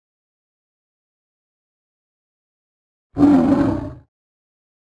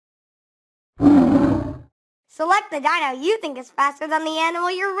Select the dino you think is faster than the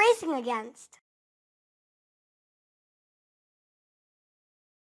animal you're racing against.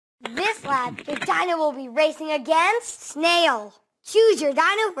 This lap, your dino will be racing against Snail. Choose your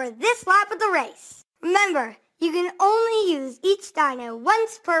dino for this lap of the race. Remember, you can only use each dino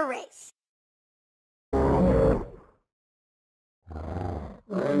once per race.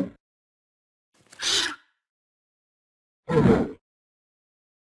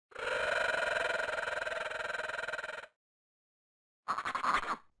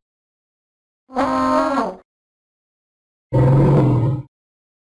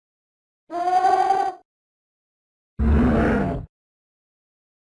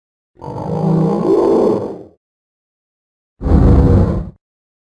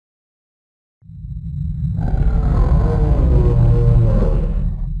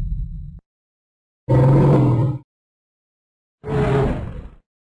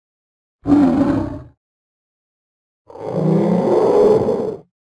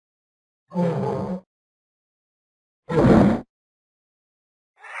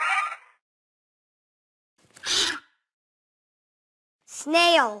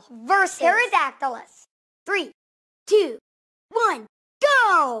 Snail versus Pterodactylus. 3, 2, 1,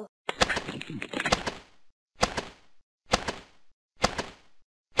 go!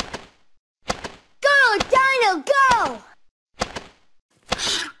 Go, Dino, go!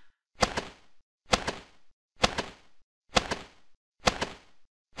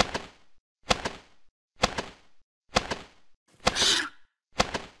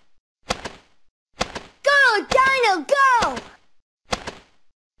 Go, Dino, go!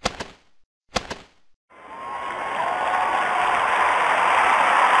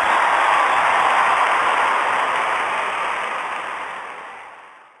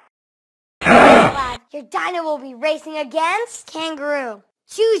 Your dino will be racing against Kangaroo.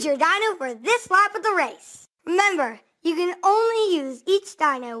 Choose your dino for this lap of the race. Remember, you can only use each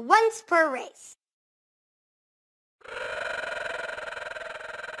dino once per race.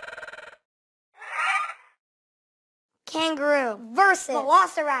 Kangaroo versus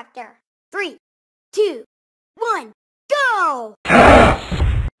Velociraptor. 3, 2, 1, go!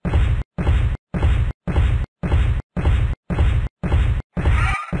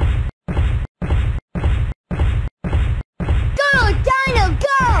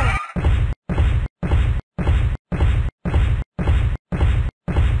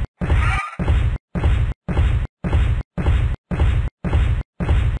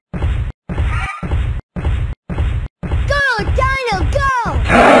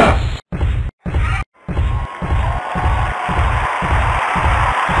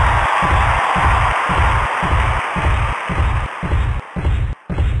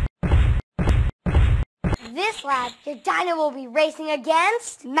 This lap, your dino will be racing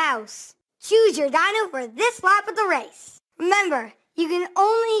against Mouse. Choose your dino for this lap of the race. Remember, you can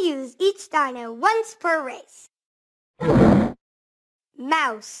only use each dino once per race.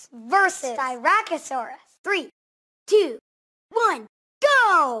 Mouse versus Styracosaurus. 3, 2, 1,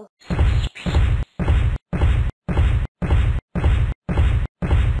 go!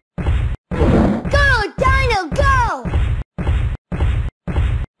 Go, Dino, go!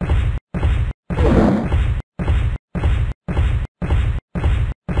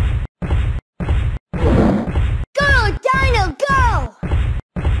 Go, Dino, go!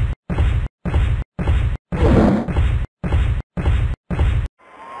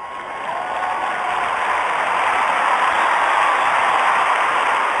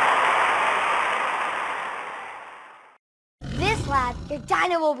 This lap, your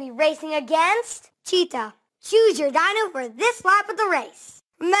dino will be racing against Cheetah. Choose your dino for this lap of the race.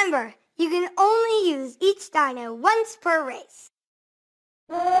 Remember, you can only use each dino once per race.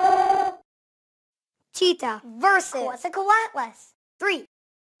 Cheetah versus Quetzalcoatlus. 3,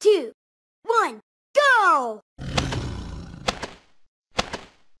 2, 1, go!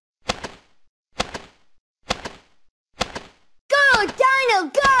 Go, Dino,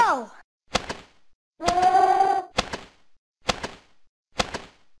 go!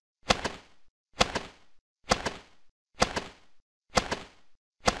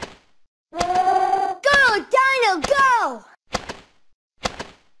 Go, Dino, go!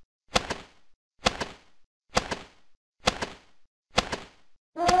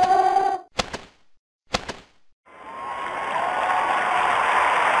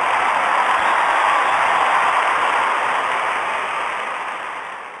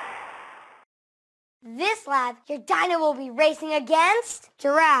 This lap, your dino will be racing against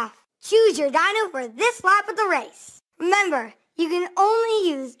Giraffe. Choose your dino for this lap of the race. Remember, you can only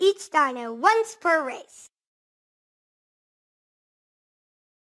use each dino once per race.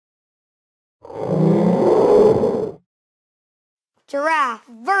 Giraffe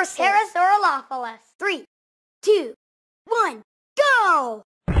versus Pterodactylus. 3, 2, 1, go!